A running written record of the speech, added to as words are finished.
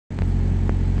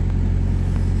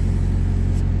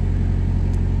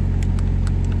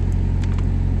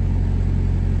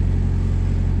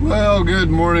Well,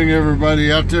 good morning,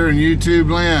 everybody out there in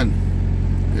YouTube land.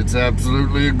 It's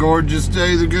absolutely a gorgeous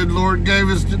day the good Lord gave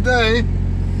us today.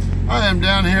 I am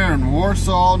down here in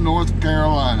Warsaw, North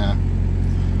Carolina.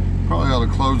 Probably ought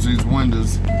to close these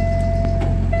windows.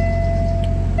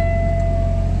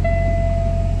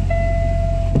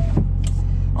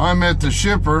 I'm at the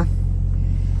shipper,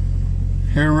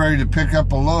 here ready to pick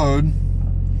up a load.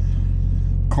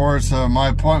 Of course, my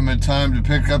appointment time to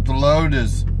pick up the load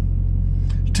is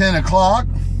 10 o'clock.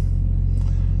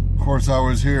 Of course, I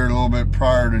was here a little bit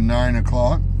prior to 9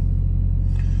 o'clock.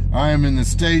 I am in the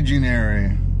staging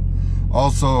area,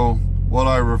 also what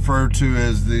I refer to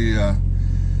as the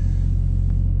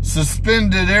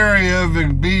suspended area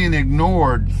of being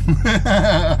ignored.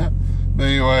 But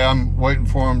anyway, I'm waiting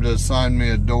for him to assign me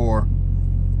a door.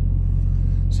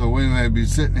 So we may be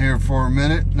sitting here for a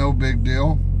minute, no big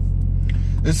deal.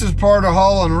 This is part of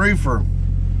hauling reefer.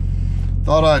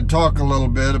 Thought I'd talk a little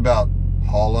bit about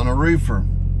hauling a reefer.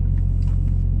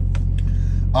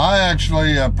 I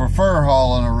actually prefer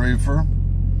hauling a reefer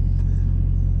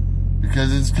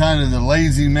because it's kind of the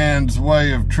lazy man's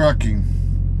way of trucking.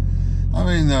 I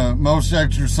mean, the most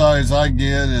exercise I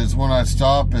get is when I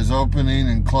stop is opening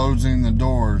and closing the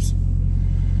doors.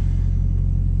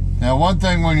 Now, one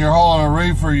thing when you're hauling a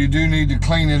reefer, you do need to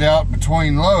clean it out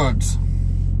between loads.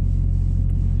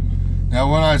 Now,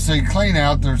 when I say clean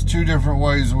out, there's two different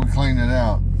ways we clean it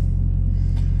out.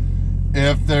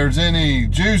 If there's any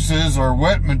juices or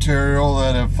wet material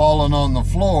that have fallen on the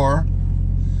floor,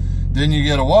 then you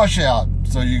get a washout.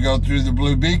 So you go through the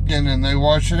blue beacon and they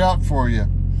wash it out for you.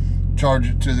 Charge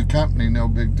it to the company, no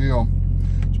big deal.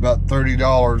 It's about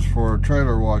 $30 for a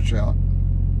trailer washout.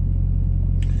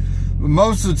 But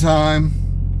most of the time,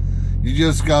 you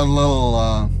just got a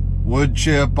little wood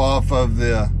chip off of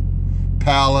the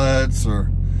pallets,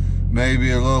 or maybe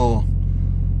a little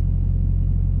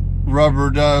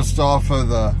rubber dust off of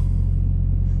the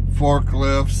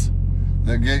forklifts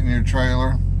that get in your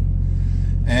trailer.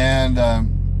 And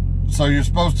so you're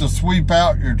supposed to sweep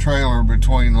out your trailer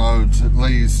between loads at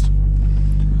least.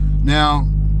 Now,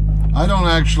 I don't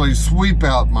actually sweep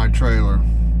out my trailer.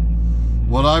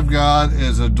 What I've got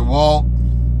is a DeWalt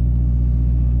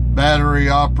battery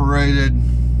operated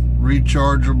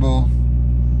rechargeable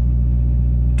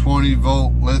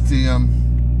 20-volt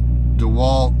lithium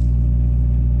DeWalt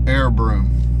air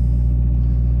broom,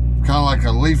 kind of like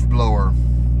a leaf blower.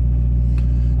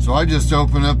 So I just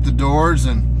open up the doors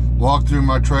and walk through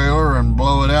my trailer and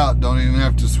blow it out. Don't even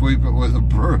have to sweep it with a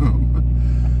broom.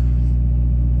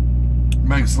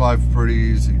 Makes life pretty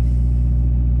easy.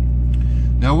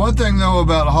 Now, one thing though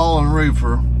about hauling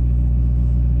reefer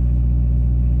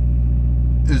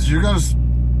is you're going to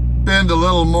spend a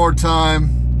little more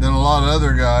time than a lot of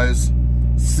other guys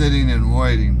sitting and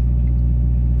waiting.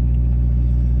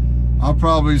 I'll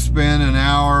probably spend an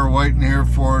hour waiting here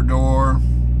for a door,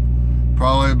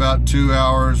 probably about 2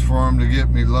 hours for them to get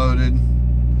me loaded.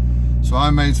 So I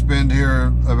may spend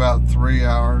here about 3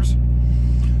 hours.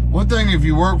 One thing, if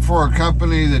you work for a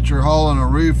company that you're hauling a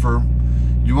reefer,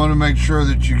 you want to make sure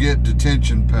that you get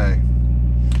detention pay.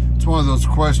 It's one of those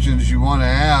questions you want to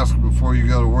ask before you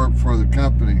go to work for the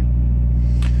company.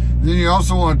 Then you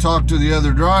also want to talk to the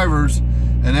other drivers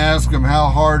and ask them how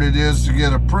hard it is to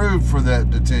get approved for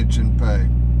that detention pay.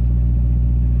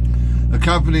 The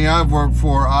company I've worked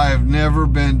for, I have never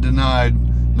been denied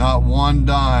not one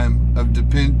dime of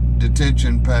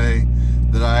detention pay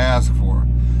that I ask for.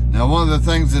 Now, one of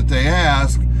the things that they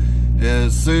ask is,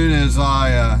 as soon as I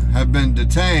have been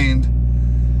detained,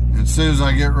 and as soon as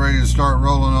I get ready to start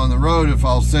rolling on the road, if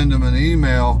I'll send them an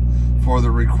email for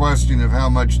the requesting of how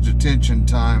much detention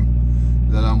time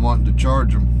that I'm wanting to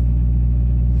charge them.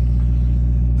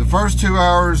 The first 2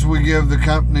 hours we give the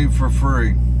company for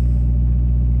free.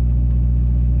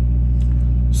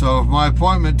 So if my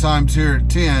appointment time's here at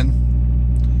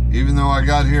 10, even though I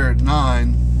got here at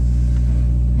 9,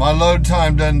 my load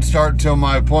time doesn't start till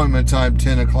my appointment time,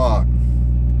 10 o'clock.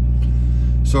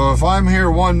 So if I'm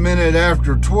here 1 minute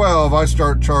after 12, I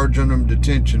start charging them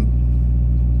detention.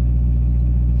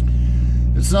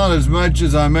 It's not as much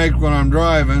as I make when I'm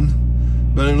driving,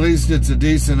 but at least it's a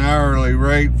decent hourly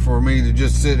rate for me to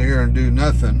just sit here and do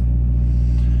nothing.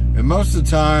 And most of the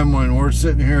time when we're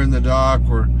sitting here in the dock,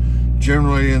 we're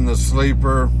generally in the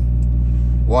sleeper,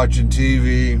 watching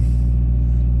TV,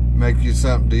 make you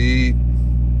something to eat.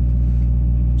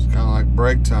 It's kind of like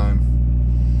break time.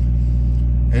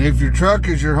 And if your truck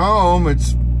is your home,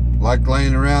 it's like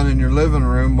laying around in your living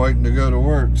room waiting to go to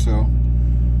work. So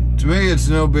to me, it's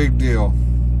no big deal.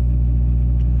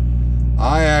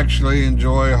 I actually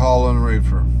enjoy hauling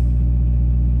reefer.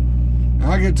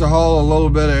 I get to haul a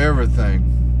little bit of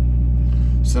everything.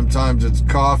 Sometimes it's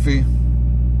coffee.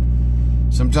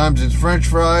 Sometimes it's French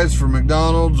fries from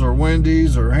McDonald's or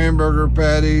Wendy's, or hamburger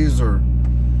patties, or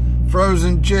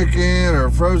frozen chicken, or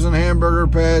frozen hamburger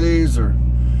patties, or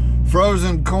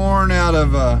frozen corn out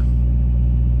of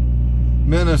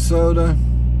Minnesota.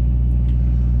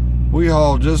 We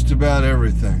haul just about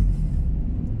everything.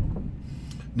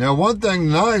 Now, one thing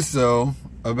nice though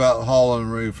about hauling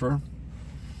reefer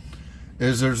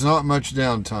is there's not much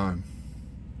downtime.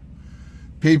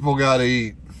 People gotta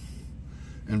eat,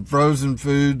 and frozen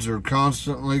foods are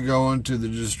constantly going to the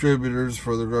distributors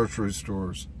for the grocery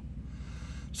stores.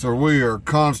 So we are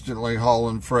constantly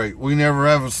hauling freight. We never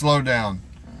have a slowdown.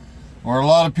 Or a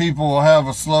lot of people will have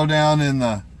a slowdown in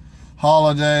the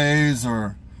holidays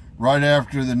or right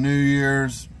after the New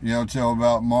Year's, till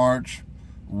about March.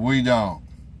 We don't.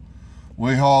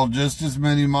 We haul just as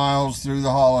many miles through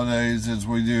the holidays as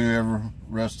we do every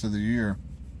rest of the year.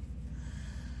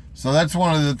 So that's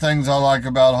one of the things I like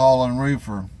about hauling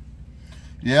reefer.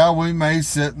 Yeah, we may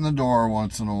sit in the door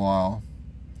once in a while.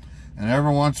 And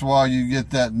every once in a while you get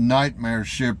that nightmare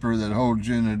shipper that holds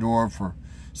you in the door for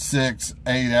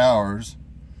 6-8 hours.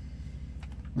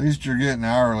 At least you're getting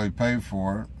hourly pay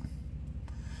for it.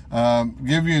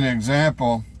 Give you an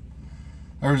example.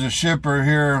 There was a shipper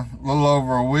here a little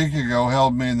over a week ago,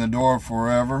 held me in the door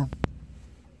forever.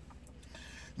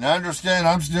 Now, understand,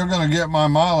 I'm still going to get my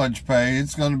mileage pay.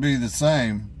 It's going to be the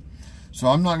same. So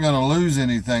I'm not going to lose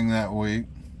anything that week.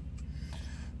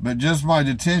 But just my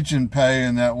detention pay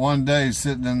in that one day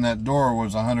sitting in that door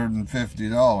was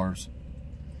 $150.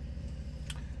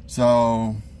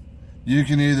 So you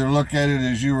can either look at it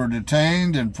as you were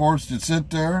detained and forced to sit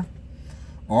there,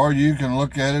 or you can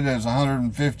look at it as a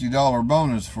 $150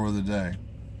 bonus for the day.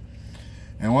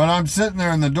 And when I'm sitting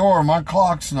there in the door, my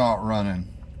clock's not running.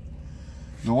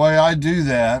 The way I do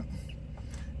that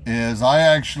is I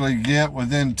actually get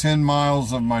within 10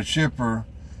 miles of my shipper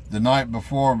the night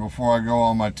before I go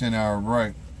on my 10-hour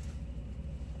break.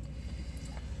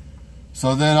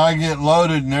 So then I get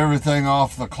loaded and everything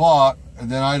off the clock, and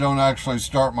then I don't actually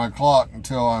start my clock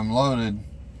until I'm loaded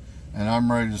and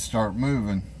I'm ready to start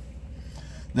moving.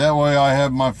 That way I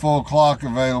have my full clock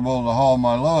available to haul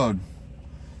my load.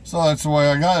 So that's the way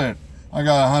I got it. I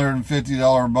got a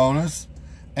 $150 bonus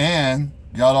and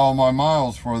got all my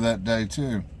miles for that day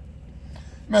too.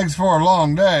 Makes for a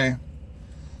long day.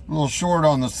 A little short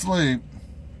on the sleep,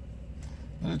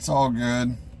 but it's all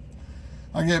good.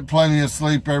 I get plenty of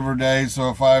sleep every day, so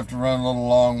if I have to run a little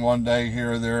long one day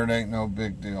here or there, it ain't no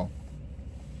big deal.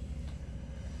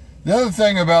 The other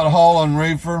thing about hauling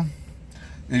reefer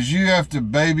is you have to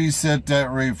babysit that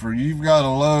reefer. You've got a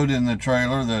load in the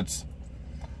trailer that's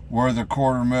worth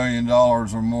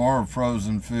 $250,000 or more of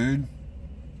frozen food,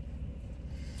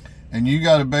 and you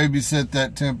got to babysit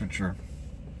that temperature.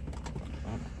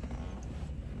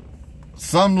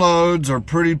 Some loads are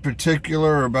pretty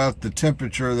particular about the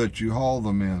temperature that you haul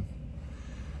them in.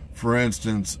 For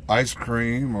instance, ice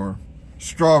cream or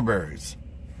strawberries.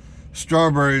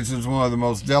 Strawberries is one of the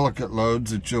most delicate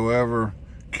loads that you'll ever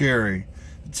carry.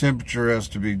 The temperature has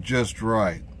to be just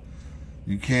right.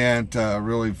 You can't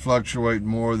really fluctuate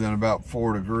more than about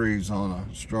 4 degrees on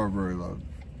a strawberry load.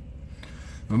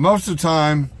 But most of the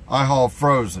time, I haul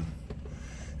frozen.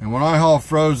 And when I haul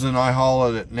frozen, I haul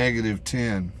it at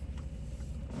 -10.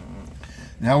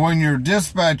 Now, when you're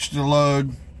dispatched a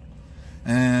load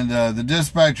and the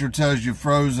dispatcher tells you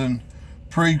frozen,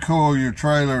 pre-cool your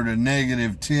trailer to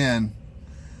 -10,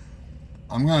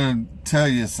 I'm going to tell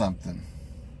you something.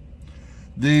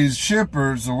 These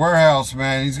shippers, the warehouse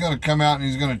man, he's going to come out and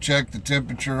he's going to check the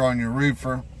temperature on your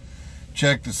reefer,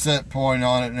 check the set point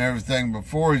on it and everything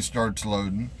before he starts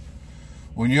loading.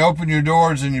 When you open your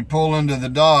doors and you pull into the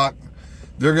dock,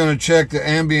 they're going to check the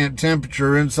ambient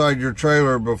temperature inside your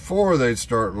trailer before they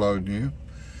start loading you.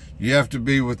 You have to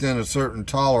be within a certain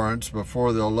tolerance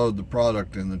before they'll load the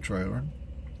product in the trailer.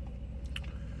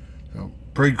 So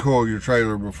pre-cool your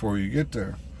trailer before you get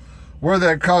there. Where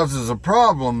that causes a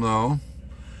problem, though,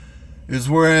 is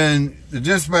when the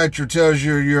dispatcher tells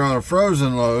you you're on a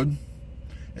frozen load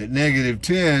at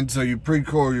 -10, so you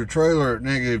pre-cool your trailer at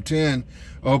 -10,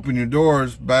 open your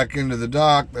doors back into the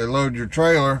dock, they load your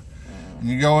trailer, and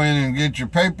you go in and get your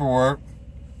paperwork.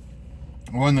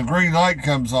 When the green light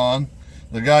comes on,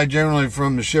 the guy generally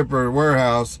from the shipper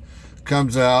warehouse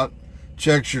comes out,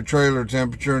 checks your trailer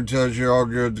temperature, and tells you you're all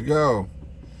good to go.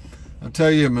 I'll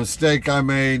tell you a mistake I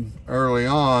made early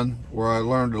on where I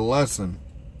learned a lesson.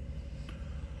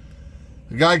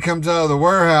 The guy comes out of the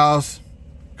warehouse,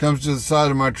 comes to the side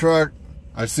of my truck.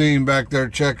 I see him back there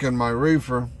checking my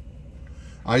reefer.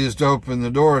 I just open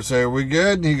the door and say, "Are we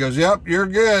good?" And he goes, "Yep, you're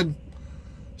good."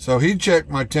 So he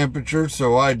checked my temperature,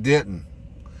 so I didn't.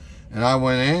 And I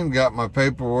went in, got my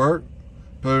paperwork,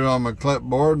 put it on my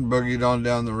clipboard, and boogied on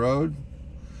down the road.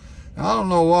 And I don't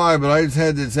know why, but I just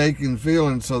had this aching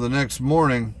feeling, so the next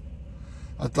morning,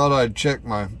 I thought I'd check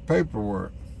my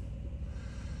paperwork.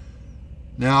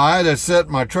 Now, I had to set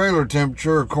my trailer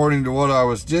temperature according to what I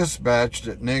was dispatched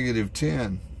at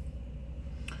 -10.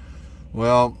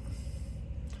 Well,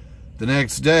 the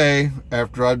next day,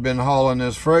 after I'd been hauling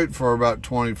this freight for about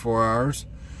 24 hours,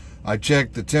 I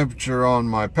checked the temperature on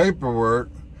my paperwork,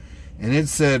 and it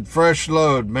said fresh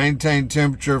load, maintain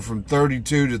temperature from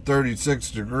 32 to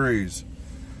 36 degrees.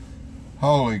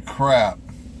 Holy crap.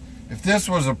 If this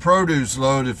was a produce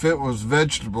load, if it was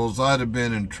vegetables, I'd have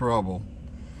been in trouble.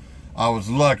 I was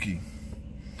lucky.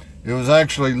 It was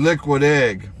actually liquid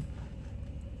egg.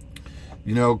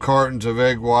 You know, cartons of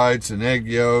egg whites and egg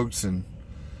yolks and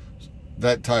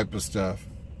that type of stuff.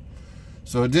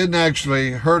 So it didn't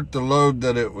actually hurt the load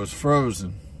that it was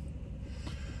frozen.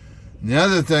 And the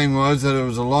other thing was that it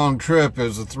was a long trip. It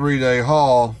was a 3-day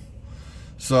haul.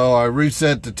 So I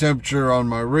reset the temperature on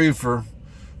my reefer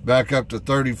back up to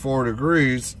 34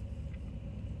 degrees.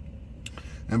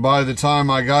 And by the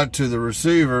time I got to the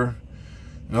receiver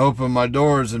and opened my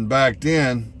doors and backed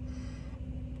in,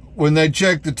 when they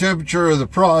checked the temperature of the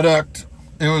product,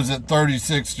 it was at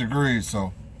 36 degrees.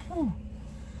 So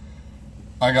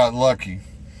I got lucky.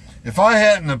 If I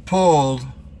hadn't have pulled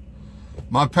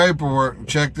my paperwork and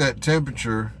checked that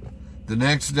temperature the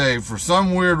next day for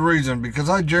some weird reason, because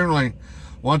I generally,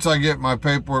 once I get my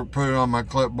paperwork, put it on my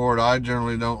clipboard, I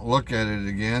generally don't look at it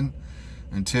again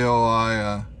until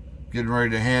I getting ready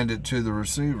to hand it to the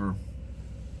receiver.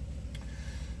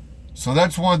 So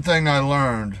that's one thing I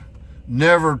learned.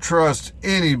 Never trust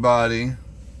anybody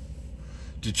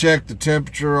to check the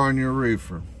temperature on your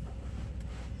reefer.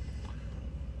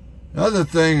 The other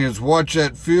thing is watch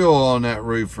that fuel on that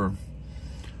reefer.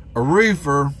 A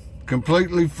reefer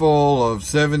completely full of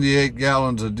 78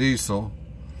 gallons of diesel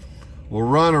will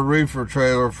run a reefer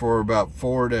trailer for about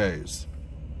 4 days.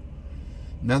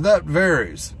 Now that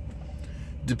varies.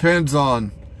 Depends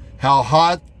on how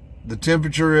hot the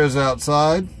temperature is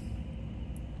outside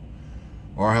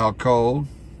or how cold.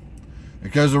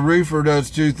 Because a reefer does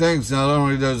two things. Not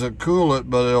only does it cool it,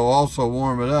 but it'll also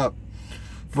warm it up.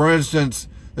 For instance,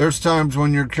 there's times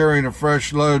when you're carrying a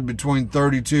fresh load between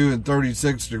 32 and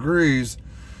 36 degrees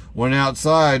when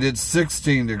outside it's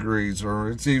 16 degrees or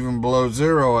it's even below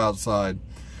zero outside.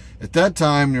 At that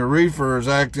time, your reefer is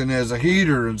acting as a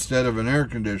heater instead of an air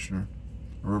conditioner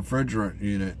or refrigerant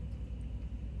unit.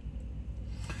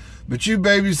 But you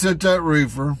babysit that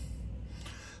reefer.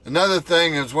 Another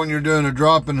thing is when you're doing a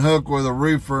drop and hook with a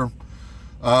reefer,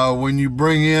 when you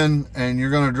bring in and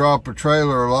you're going to drop a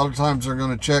trailer, a lot of times they're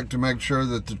going to check to make sure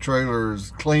that the trailer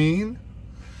is clean.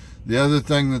 The other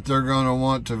thing that they're going to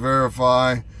want to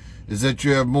verify is that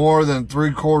you have more than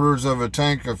 3/4 of a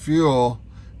tank of fuel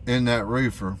in that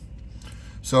reefer.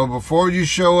 So before you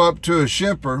show up to a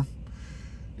shipper,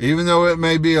 even though it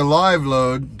may be a live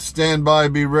load, stand by,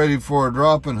 be ready for a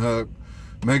drop and hook.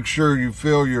 Make sure you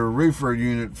fill your reefer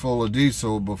unit full of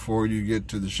diesel before you get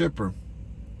to the shipper.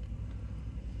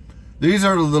 These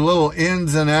are the little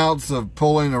ins and outs of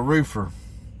pulling a reefer.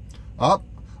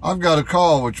 I've got a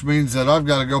call, which means that I've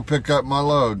got to go pick up my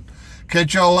load.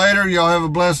 Catch y'all later. Y'all have a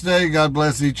blessed day. God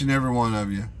bless each and every one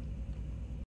of you.